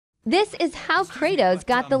This is how Kratos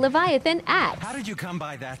got the Leviathan axe. How did you come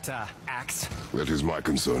by that, axe? That is my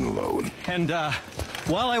concern alone. And,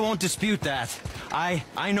 while I won't dispute that,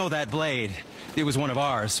 I know that blade. It was one of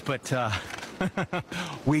ours, but,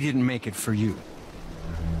 we didn't make it for you.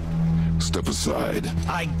 Step aside.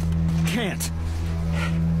 I can't.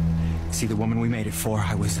 See, the woman we made it for,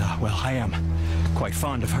 well, I am quite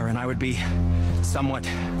fond of her, and I would be somewhat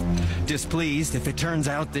displeased if it turns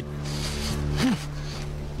out that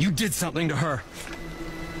you did something to her.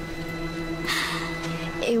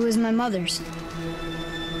 It was my mother's.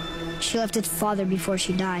 She left its father before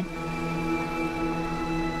she died.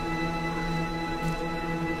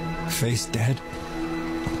 Faye's dead?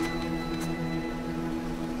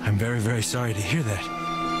 I'm very, very sorry to hear that.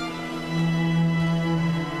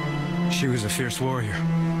 She was a fierce warrior.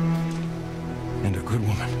 And a good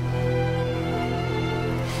woman.